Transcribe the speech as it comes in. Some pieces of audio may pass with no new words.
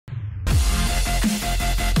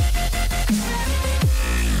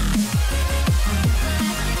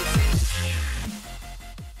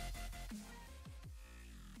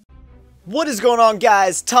What is going on,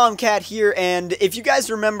 guys? Tomcat here, and if you guys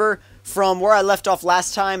remember from where I left off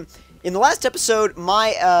last time, in the last episode,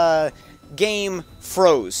 my game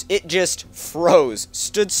froze. It just froze,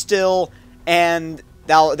 stood still, and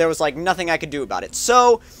there was like nothing I could do about it.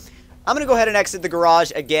 So I'm gonna go ahead and exit the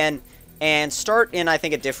garage again and start in, I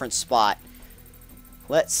think, a different spot.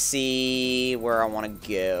 Let's see where I want to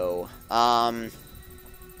go.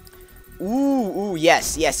 Ooh,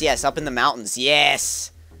 yes, up in the mountains,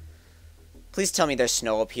 yes. Please tell me there's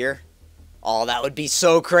snow up here. Oh, that would be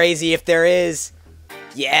so crazy if there is.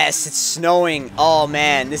 Yes, it's snowing. Oh,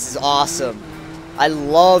 man, this is awesome. I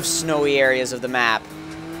love snowy areas of the map.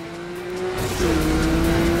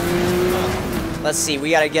 Let's see,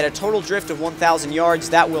 we gotta get a total drift of 1,000 yards.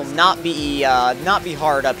 That will not be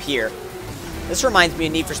hard up here. This reminds me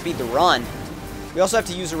of Need for Speed The Run. We also have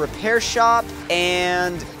to use a repair shop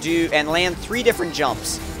and land 3 different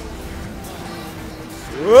jumps.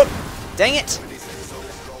 Whoop. Dang it!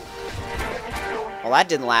 Well, that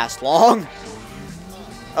didn't last long.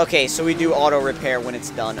 Okay, so we do auto repair when it's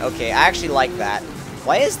done. Okay, I actually like that.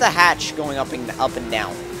 Why is the hatch going up and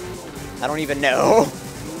down? I don't even know.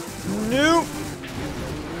 Nope.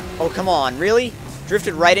 Oh, come on, really?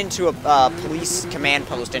 Drifted right into a police command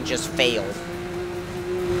post and just failed.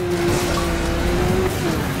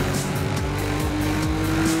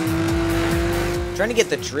 Trying to get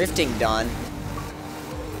the drifting done.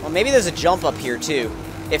 Well, maybe there's a jump up here too.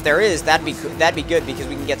 If there is, that'd be good because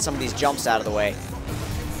we can get some of these jumps out of the way.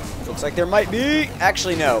 Looks like there might be.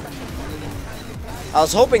 Actually, no. I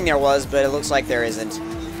was hoping there was, but it looks like there isn't.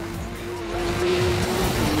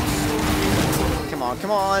 Come on, come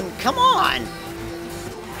on, come on!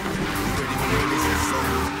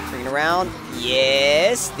 Bring it around.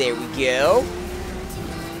 Yes, there we go.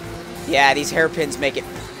 Yeah, these hairpins make it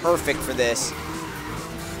perfect for this.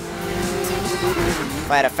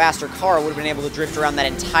 If I had a faster car, I would have been able to drift around that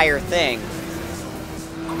entire thing.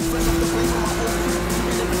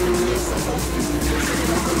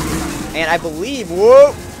 And I believe,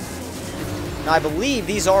 whoa! Now, I believe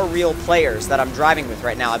these are real players that I'm driving with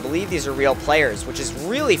right now. I believe these are real players, which is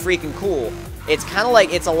really freaking cool. It's kind of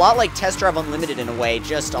like, it's a lot like Test Drive Unlimited in a way,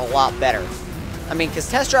 just a lot better. I mean, because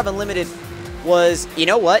Test Drive Unlimited was, you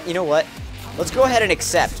know what? Let's go ahead and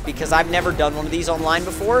accept, because I've never done one of these online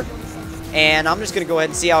before. And I'm just going to go ahead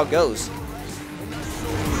and see how it goes.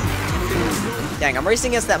 Dang, I'm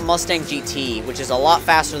racing against that Mustang GT, which is a lot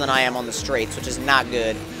faster than I am on the straights, which is not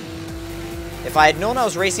good. If I had known I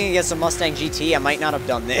was racing against a Mustang GT, I might not have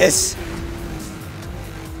done this.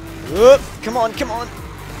 Whoop, come on, come on.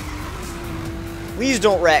 Please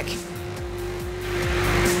don't wreck.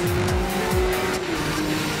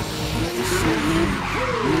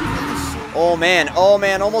 Oh man,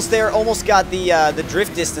 almost there, almost got the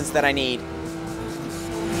drift distance that I need.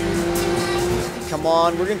 Come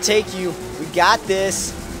on, we're gonna take you. We got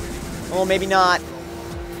this. Oh, maybe not.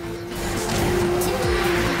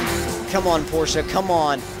 Come on, Porsche, come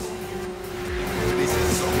on.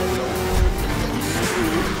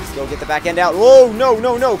 Let's go get the back end out. Whoa,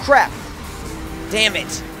 no, crap. Damn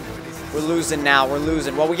it. We're losing now, we're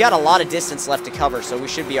losing. Well, we got a lot of distance left to cover, so we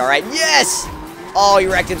should be alright. Yes! Oh, he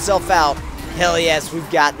wrecked himself out. Hell yes,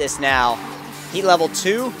 we've got this now. Heat level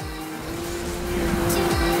 2.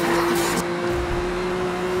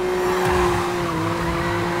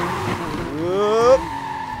 Whoop.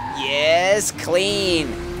 Yes, clean.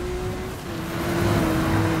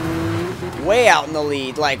 Way out in the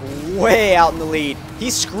lead, like way out in the lead. He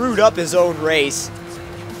screwed up his own race.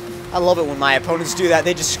 I love it when my opponents do that.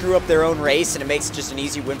 They just screw up their own race and it makes it just an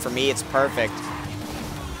easy win for me. It's perfect.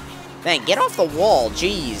 Man, get off the wall,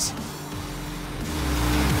 jeez.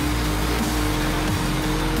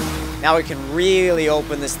 Now we can really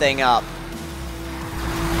open this thing up.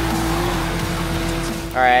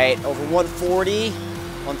 Alright, over 140,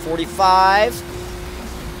 145.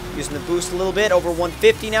 Using the boost a little bit, over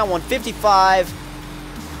 150 now, 155.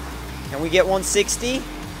 Can we get 160?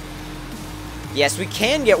 Yes, we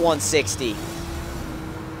can get 160.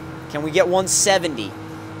 Can we get 170?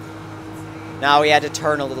 Now we had to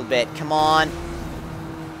turn a little bit. Come on.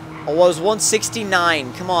 Oh, it was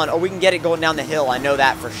 169. Come on. Oh, we can get it going down the hill. I know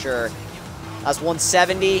that for sure. That's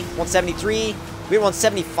 170, 173. We had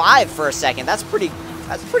 175 for a second. That's pretty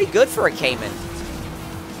good for a Cayman.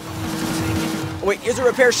 Oh, wait, here's a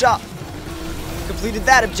repair shop. Completed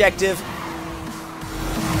that objective.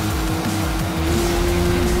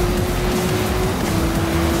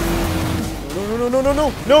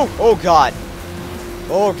 No. Oh, God.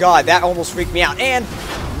 Oh, God, that almost freaked me out. And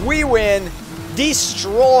we win.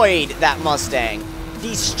 Destroyed that Mustang.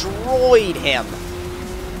 Destroyed him.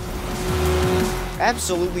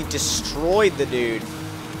 Absolutely destroyed the dude.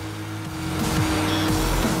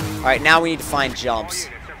 Alright, now we need to find jumps.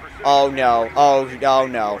 Oh no. Oh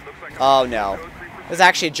no. Oh no. There's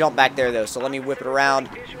actually a jump back there though, so let me whip it around.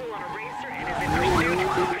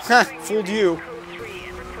 Huh, fooled you.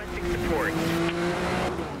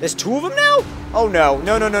 There's 2 of them now? Oh no.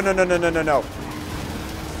 No, no, no, no, no, no, no, no, no.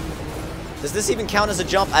 Does this even count as a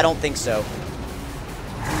jump? I don't think so.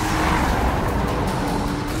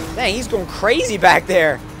 Dang, he's going crazy back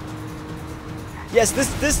there. Yes,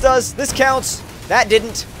 this does. This counts. That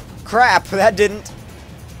didn't. Crap, that didn't.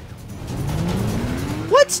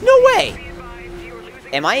 What? No way.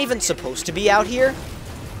 Am I even supposed to be out here?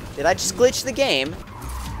 Did I just glitch the game?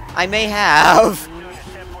 I may have.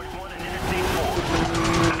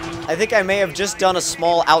 I think I may have just done a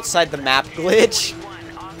small outside the map glitch.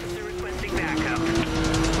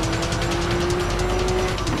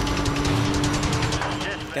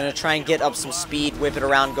 Gonna try and get up some speed, whip it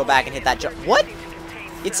around, go back and hit that jump. What?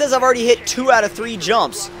 It says I've already hit 2 out of 3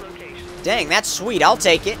 jumps. Dang, that's sweet. I'll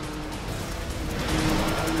take it.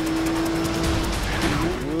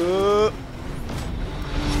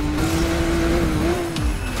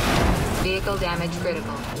 Vehicle damage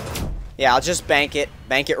critical. Yeah, I'll just bank it.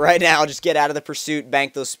 Bank it right now. Just get out of the pursuit,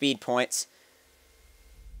 bank those speed points.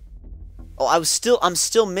 Oh, I'm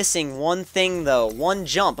still missing one thing though. One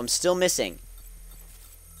jump I'm still missing.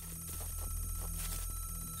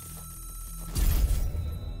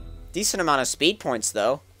 Decent amount of speed points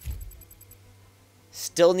though.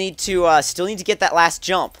 Still need to get that last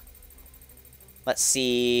jump. Let's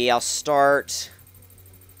see. I'll start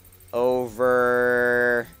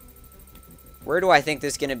over. Where do I think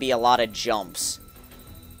there's going to be a lot of jumps?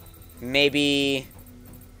 Maybe,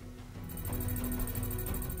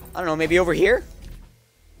 I don't know, maybe over here?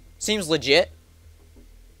 Seems legit.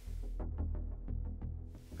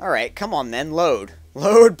 Alright, come on then, load.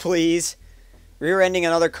 Load, please. Rear-ending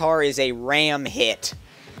another car is a ram hit.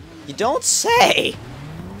 You don't say!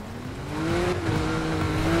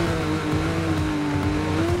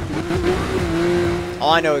 Oh,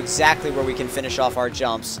 I know exactly where we can finish off our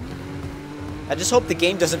jumps. I just hope the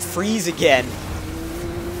game doesn't freeze again.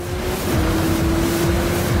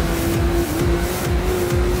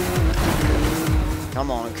 Come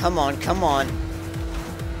on, come on, come on.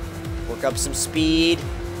 Work up some speed.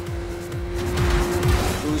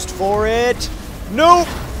 Boost for it. Nope!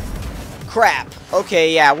 Crap.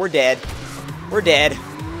 Okay, yeah, we're dead. We're dead.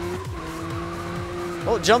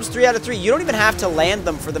 Well, jumps 3 out of 3. You don't even have to land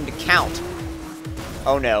them for them to count.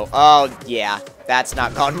 Oh, no. Oh, yeah. That's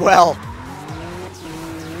not gone well.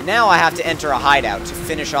 Now I have to enter a hideout to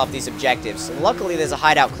finish off these objectives. And luckily, there's a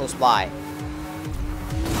hideout close by.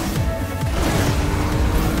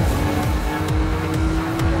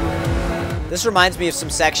 This reminds me of some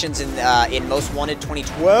sections in Most Wanted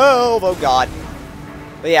 2012. Oh, God.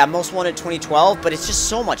 But yeah, Most Wanted 2012, but it's just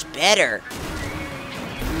so much better.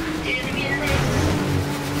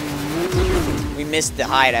 We missed the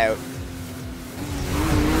hideout.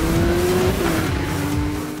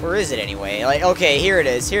 Where is it anyway? Like, okay, here it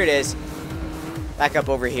is. Here it is. Back up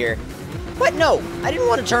over here. What? No, I didn't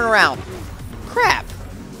want to turn around. Crap.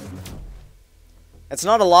 It's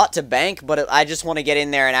not a lot to bank, but I just want to get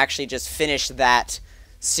in there and actually just finish that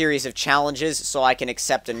series of challenges so I can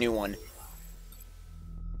accept a new one.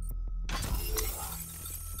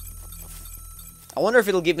 I wonder if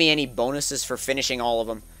it'll give me any bonuses for finishing all of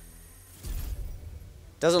them.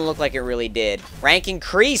 Doesn't look like it really did. Rank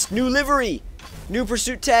increased! New livery! New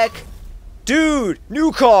pursuit tech! Dude!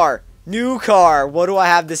 New car! New car! What do I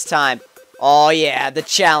have this time? Oh yeah, the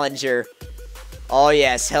Challenger. Oh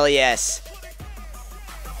yes, hell yes.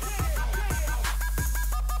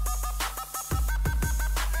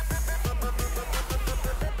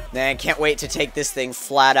 Man, can't wait to take this thing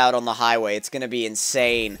flat out on the highway. It's gonna be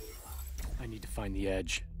insane. I need to find the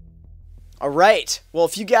edge. Alright, well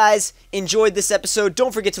if you guys enjoyed this episode,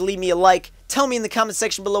 don't forget to leave me a like. Tell me in the comment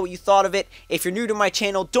section below what you thought of it. If you're new to my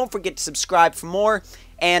channel, don't forget to subscribe for more.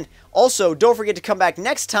 And also, don't forget to come back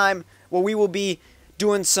next time where we will be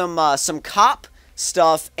doing some cop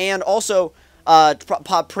stuff and also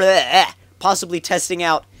possibly testing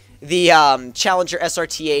out the Challenger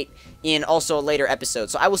SRT8 in also a later episode.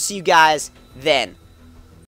 So I will see you guys then.